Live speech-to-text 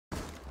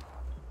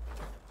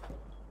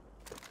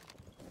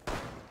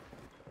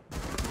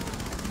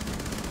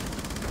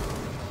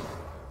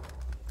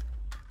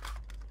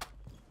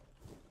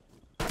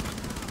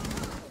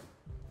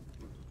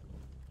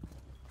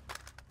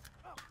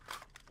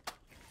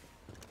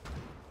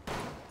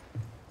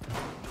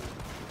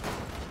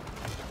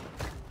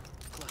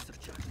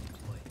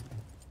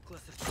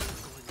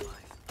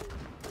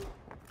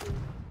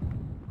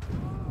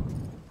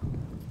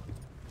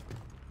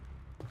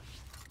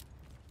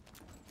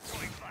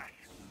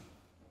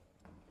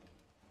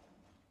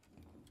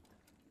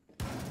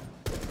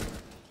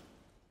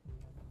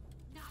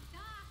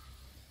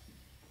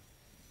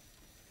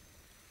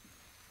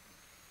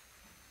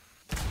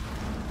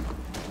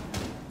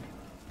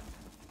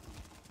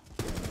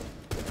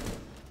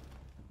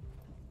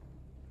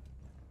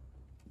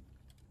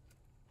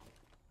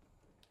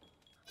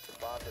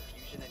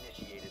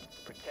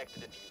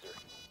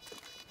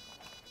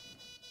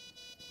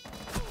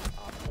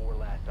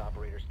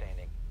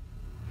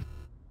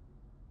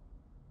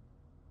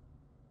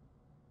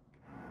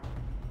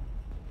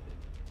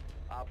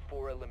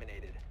4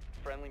 eliminated.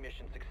 Friendly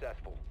mission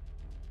successful.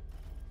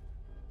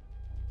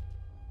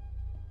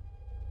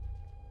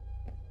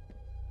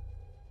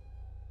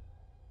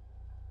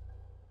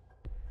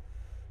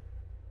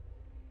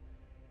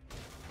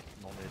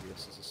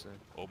 Non-alias, as I say.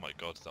 Oh my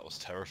god, that was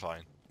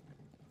terrifying.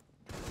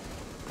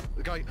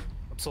 The guy.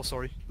 I'm so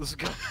sorry. There's a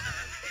guy.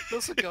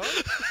 There's a guy.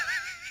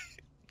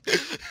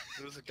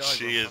 There's a guy.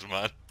 Cheers,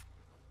 man.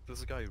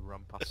 There's a guy who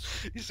ran past.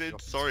 You said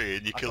sorry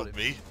and you killed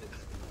me.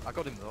 I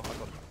got him though. I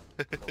got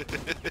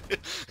him.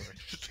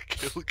 Just a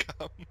kill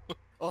cam.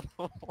 Oh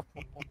no.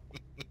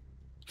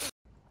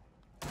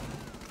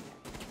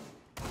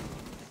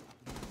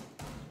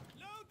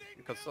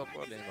 You can stop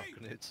running like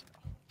grenades.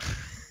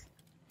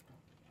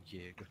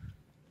 Jaeger.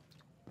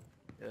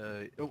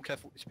 Oh,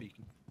 careful what you're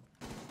speaking.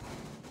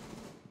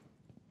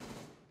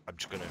 I'm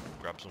just gonna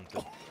grab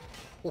something.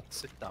 Oh,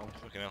 sit down.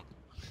 Fucking hell.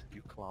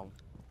 You clown.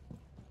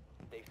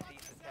 They've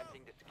ceased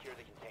attempting to secure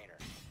the container.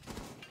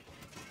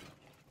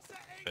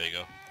 There you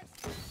go.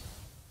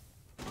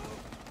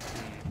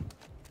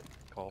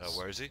 Course.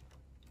 Where is he?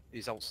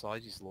 He's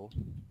outside, he's low.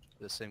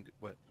 The same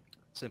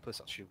place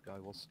that shield guy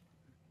was.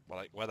 Well,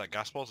 like where that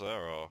gas was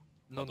there, or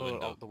No, out the no,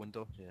 window? out the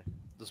window, yeah.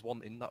 There's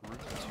one in that room,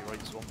 to your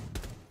right as well.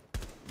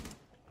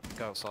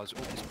 Guy outside's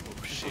oh,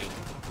 he's Shield.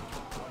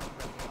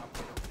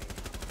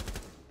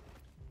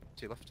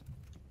 to your left.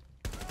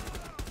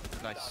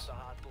 Nice.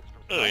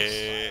 Oh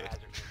yeah.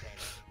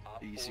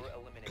 Easy. 4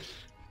 eliminated.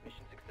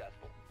 Mission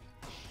successful.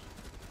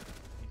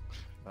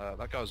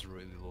 That guy was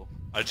really low.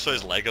 I just saw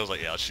his leg. I was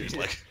like, yeah, I'll shoot his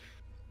leg.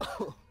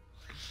 Run.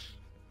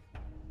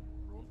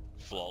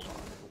 Flawed.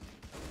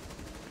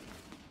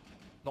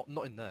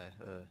 Not in there.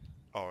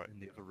 Alright. In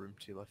the other room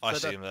to your left. I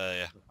see him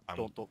there. Yeah.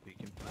 Don't peek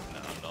him. No,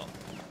 I'm not.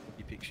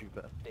 He peeks you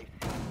better. They've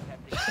ceased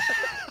attempting to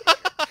secure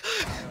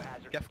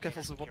the biohazard Careful,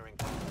 container someone. securing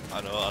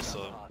I know. I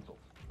saw him. hostiles.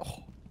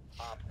 Oh,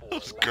 Op 4,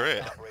 That's last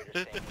great. operator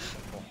standing.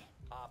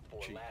 Op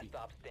 4, Cheeky. last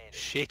stop standing.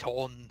 Shit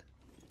on.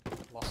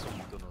 last time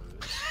we've done all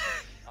this.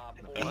 Op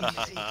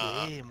 4, Easy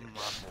game,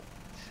 man.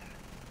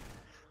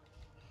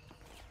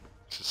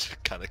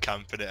 Just kind of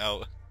camping it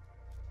out.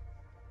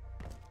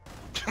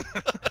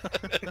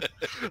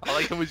 I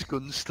like how his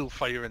gun's still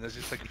firing as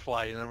it's like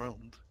flying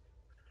around.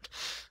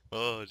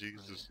 Oh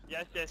Jesus.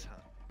 Yes, yes.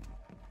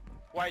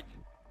 White.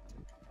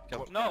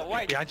 Careful. No,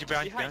 white. Behind you,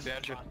 behind you, Behind.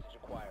 behind you. hostage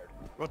acquired.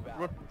 Run, Valid.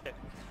 run.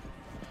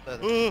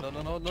 Oh.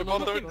 No, Jump no,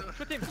 on no, the no.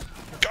 Shoot him.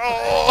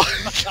 Oh!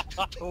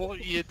 What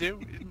are you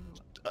doing?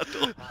 I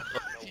don't.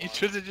 You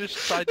should have just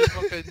tried to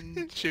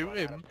fucking shoot Run out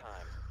him. of time.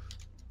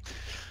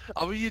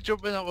 How are you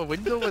jumping out a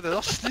window with an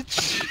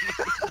hostage?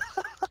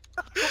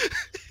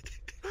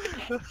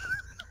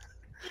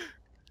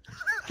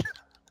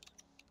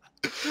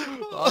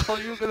 I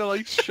thought you were gonna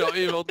like shot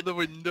him on the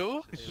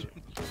window.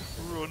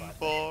 Run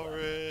for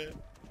it.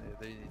 Yeah,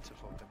 they need to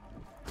fucking...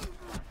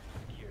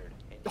 Secured.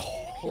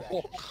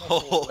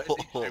 Oh, Where's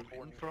he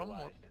shooting from?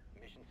 What?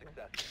 Mission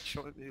successful.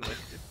 Shot at me,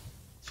 left him.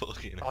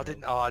 fucking.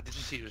 Oh, I didn't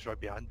see he was right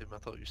behind him. I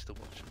thought he was still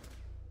watching.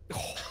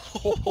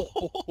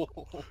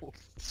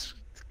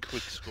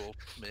 Quick scope,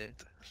 mate.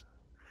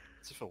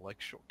 It's if a leg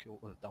shot killed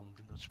down.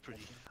 That's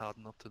pretty hard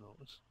not to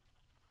notice.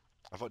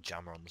 I've got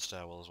Jammer on the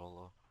stairwell as well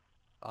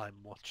though. I'm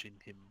watching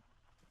him.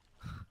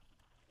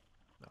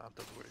 I don't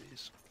know where he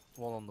is.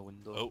 One on the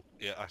window. Oh,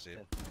 yeah, I see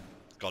him.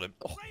 Got him.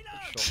 Oh,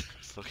 good shot.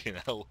 Fucking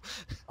hell.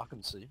 I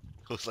can see.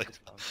 I was like, It's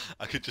fine.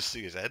 I could just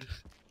see his head.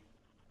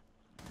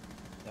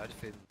 Yeah, I just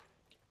feel...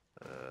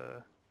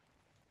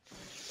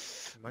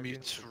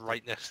 Mute's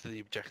right next to the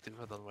objective.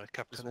 I don't know where There's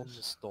Captain one in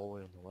is. the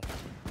doorway on the left.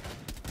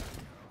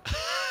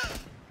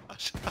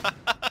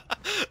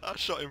 I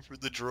shot him through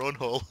the drone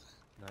hole.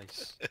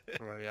 Nice.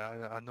 Right,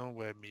 yeah, I know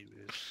where Mute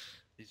is.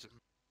 He's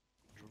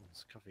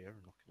Drones, Caviar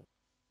knocking it.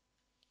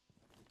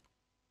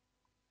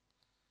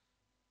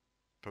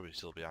 Probably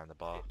still behind the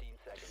bar. 15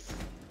 seconds.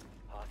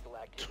 Hostile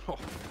activity. Oh,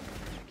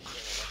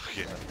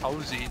 Yeah. how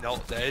is he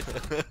not dead?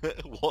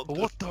 What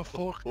What the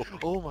fuck?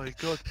 Oh my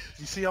god.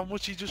 You see how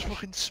much he just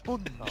fucking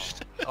sponged?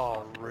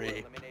 Oh, Ray.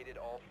 Eliminated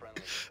all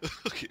friendly.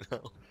 Fucking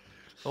hell.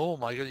 Oh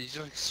my god, he just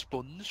like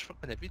sponged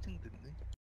fucking everything, didn't he?